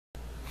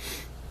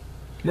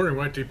Morning,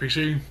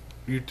 YTPC,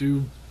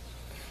 YouTube,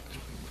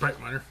 pipe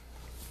miner.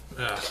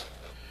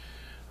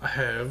 I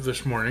have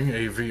this morning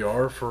a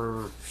VR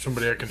for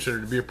somebody I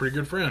consider to be a pretty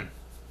good friend.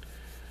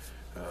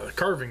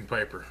 Carving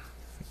piper,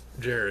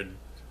 Jared.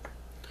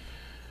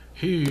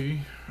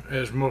 He,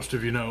 as most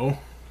of you know,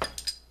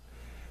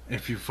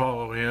 if you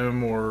follow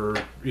him or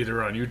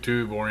either on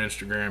YouTube or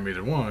Instagram,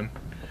 either one,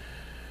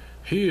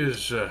 he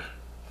is a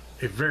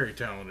very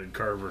talented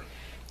carver.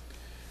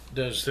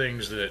 Does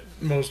things that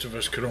most of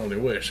us could only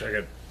wish. I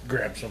got to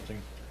grab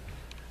something.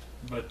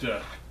 But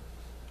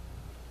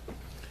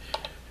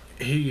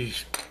he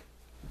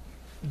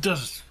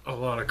does a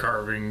lot of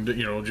carving,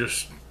 you know,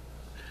 just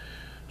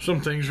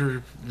some things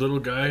are little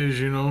guys,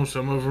 you know,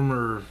 some of them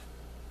are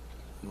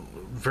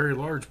very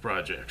large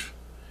projects.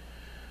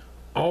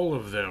 All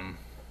of them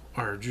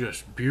are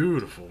just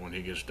beautiful when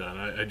he gets done.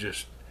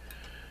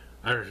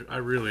 I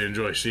really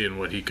enjoy seeing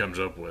what he comes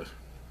up with.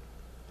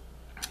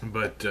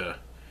 But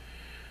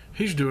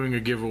he's doing a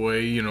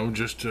giveaway, you know,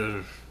 just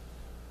to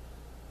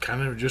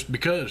kind of just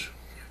because.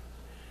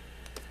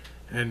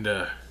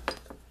 And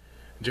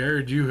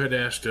Jared, you had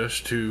asked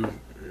us to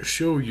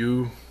show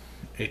you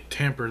a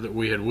tamper that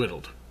we had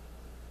whittled.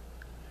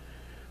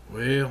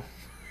 Well,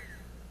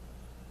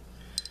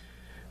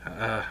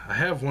 I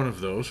have one of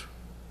those,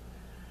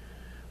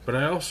 but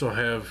I also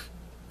have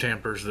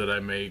tampers that I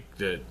make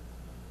that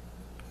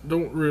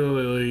don't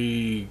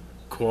really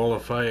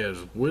qualify as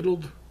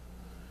whittled,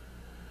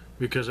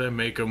 because I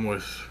make them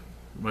with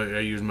I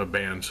use my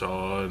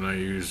bandsaw and I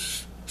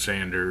use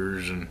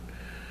sanders and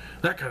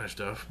that kind of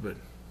stuff. But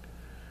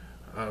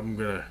I'm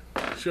gonna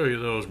show you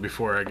those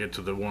before I get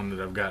to the one that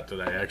I've got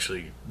that I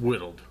actually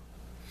whittled.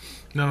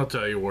 Now I'll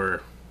tell you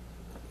where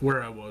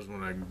I was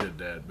when I did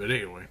that. But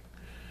anyway,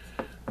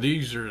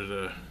 these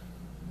are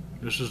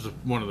this is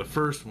one of the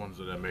first ones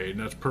that I made, and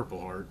that's Purple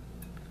Heart.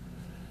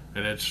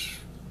 And it's,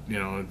 you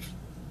know, it's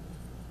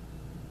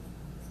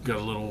got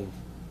a little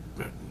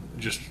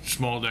just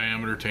small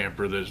diameter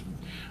tamper that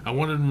I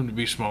wanted them to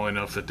be small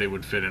enough that they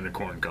would fit in a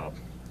corn cob.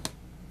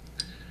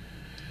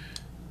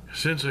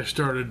 Since I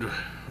started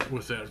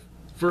with that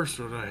first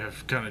one, I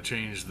have kind of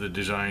changed the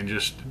design,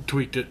 just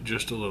tweaked it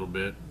just a little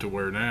bit to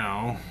where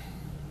now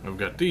I've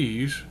got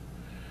these,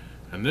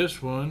 and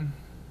this one,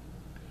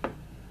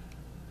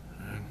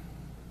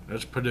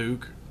 that's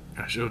Paduke.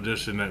 I showed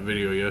this in that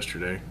video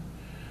yesterday,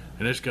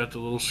 and it's got the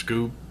little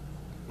scoop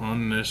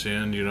on this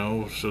end, you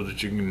know, so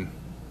that you can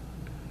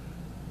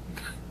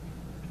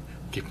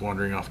keep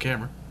wandering off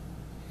camera,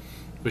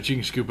 but you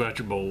can scoop out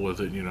your bowl with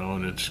it, you know,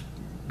 and it's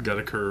got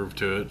a curve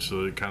to it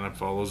so that it kind of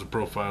follows the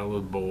profile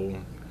of the bowl.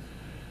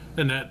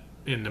 And that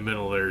in the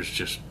middle there is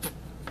just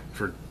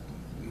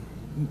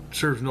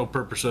serves no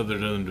purpose other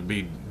than to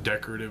be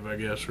decorative, I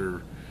guess,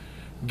 or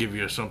give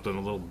you something a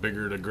little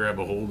bigger to grab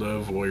a hold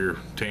of while you're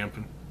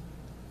tamping.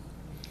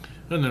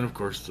 And then of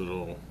course the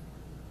little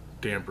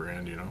tamper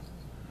end, you know.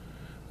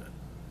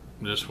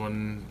 This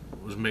one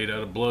was made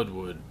out of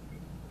bloodwood.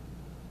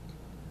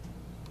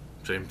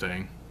 Same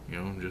thing, you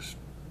know, just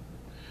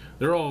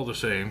they're all the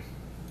same.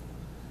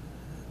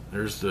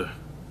 There's the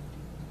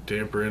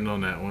tamper end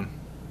on that one.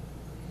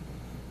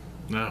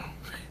 Now,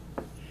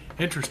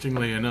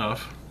 interestingly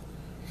enough,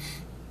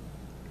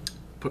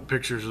 put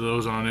pictures of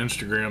those on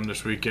Instagram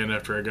this weekend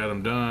after I got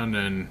them done,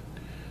 and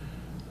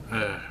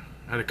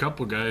had a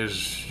couple guys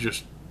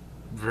just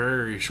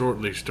very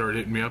shortly start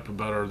hitting me up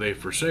about, are they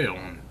for sale?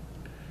 And,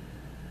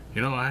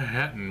 you know, I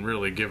hadn't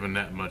really given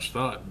that much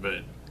thought,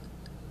 but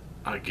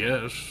I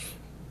guess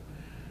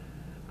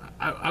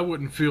I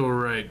wouldn't feel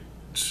right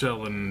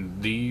selling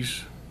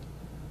these.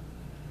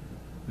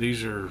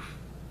 These are,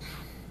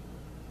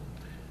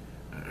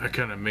 I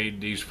kind of made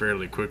these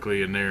fairly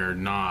quickly, and they're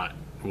not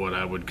what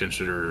I would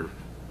consider,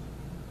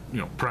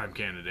 you know, prime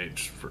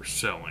candidates for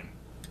selling.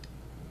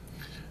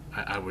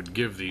 I would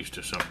give these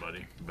to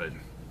somebody, but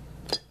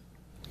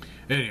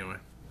anyway,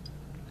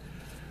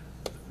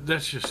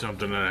 that's just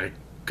something that I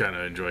kind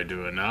of enjoy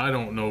doing. Now, I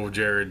don't know,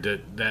 Jared,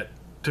 that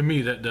to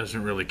me that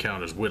doesn't really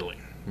count as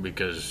whittling,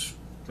 because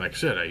like I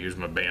said, I use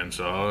my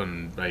bandsaw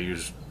and I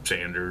use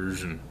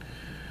sanders and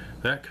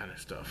that kind of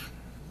stuff.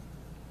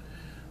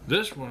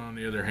 This one, on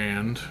the other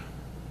hand,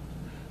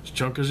 is a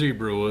chunk of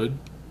zebra wood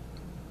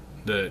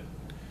that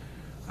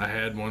I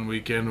had one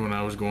weekend when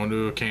I was going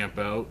to a camp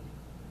out,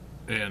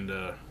 and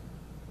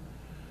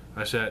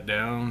I sat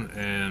down,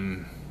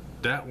 and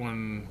that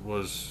one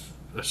was,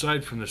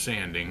 aside from the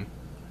sanding,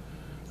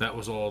 that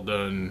was all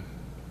done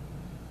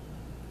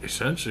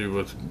essentially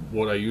with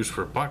what I use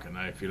for a pocket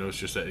knife. You know, it's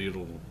just that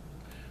little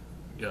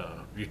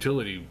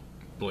utility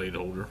blade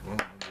holder.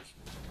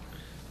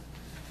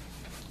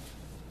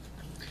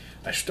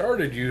 I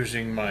started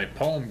using my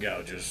palm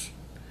gouges,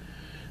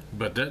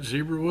 but that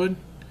zebra wood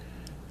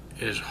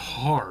is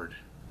hard,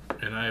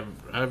 and I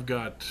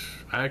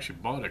actually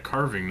bought a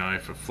carving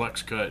knife, a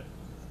flex cut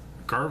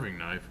carving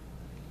knife,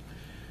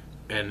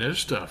 and this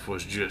stuff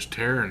was just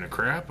tearing the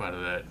crap out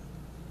of that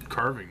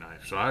carving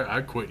knife. So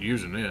I quit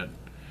using it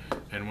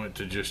and went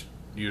to just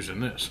using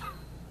this,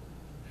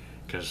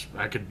 because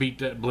I could beat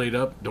that blade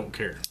up, don't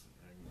care.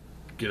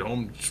 get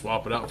home,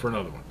 swap it out for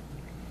another one.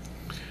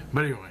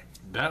 But anyway,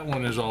 that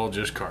one is all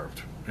just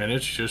carved, and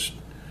it's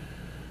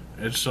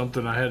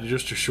something. I had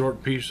just a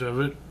short piece of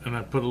it, and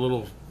I put a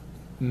little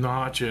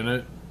notch in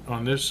it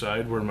on this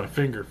side where my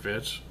finger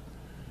fits.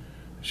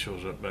 It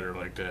shows up better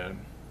like that.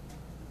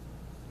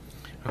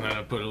 And then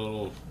I put a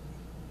little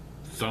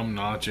thumb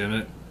notch in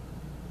it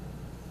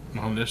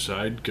on this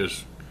side,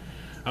 because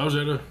I was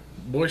at a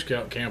Boy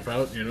Scout camp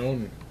out,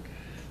 and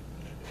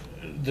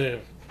the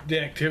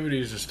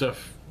activities and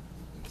stuff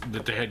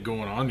that they had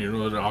going on,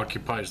 that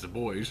occupies the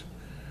boys.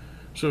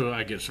 So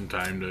I get some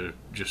time to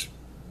just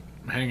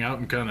hang out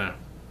and kind of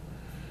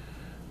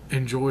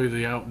enjoy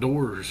the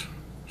outdoors.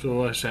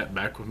 So I sat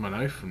back with my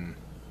knife and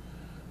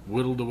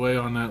whittled away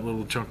on that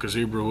little chunk of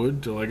zebra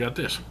wood till I got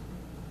this.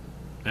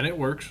 And it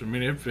works. I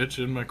mean, it fits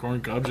in my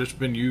corn cobs. It's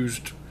been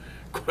used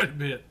quite a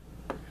bit.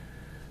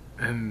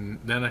 And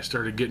then I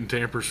started getting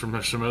Tampers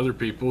from some other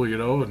people,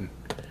 and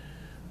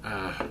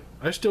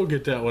I still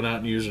get that one out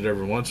and use it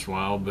every once in a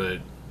while, but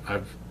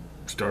I've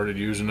started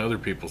using other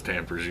people's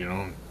Tampers,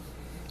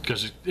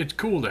 because it's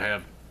cool to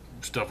have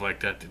stuff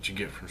like that you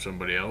get from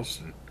somebody else.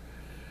 And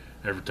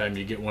every time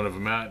you get one of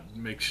them out, it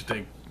makes you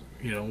think,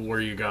 where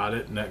you got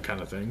it and that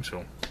kind of thing.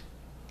 So,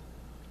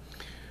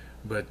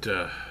 but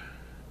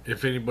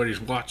if anybody's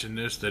watching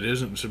this that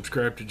isn't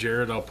subscribed to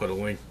Jared, I'll put a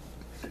link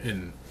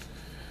in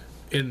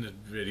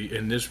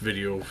this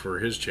video for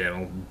his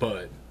channel.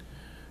 But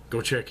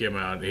go check him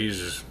out.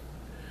 He's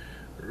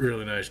a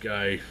really nice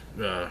guy.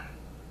 I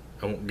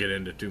won't get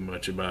into too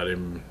much about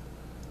him.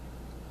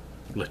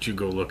 Let you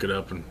go look it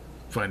up and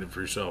find it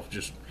for yourself.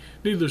 Just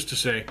needless to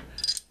say,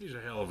 he's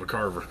a hell of a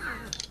carver.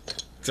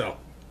 So,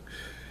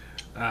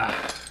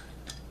 that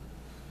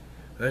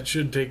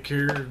should take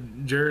care.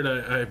 Jared,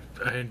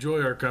 I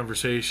enjoy our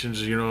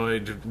conversations.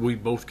 We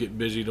both get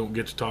busy, don't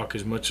get to talk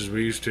as much as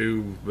we used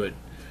to, but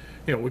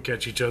we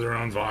catch each other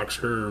on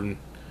Voxer, and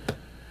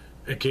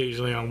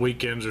occasionally on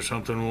weekends or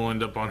something we'll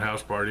end up on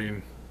house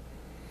partying.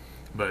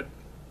 But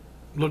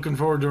looking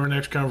forward to our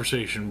next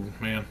conversation,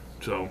 man.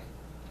 So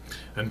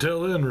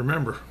until then,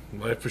 remember,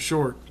 life is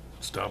short.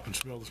 Stop and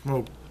smell the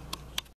smoke.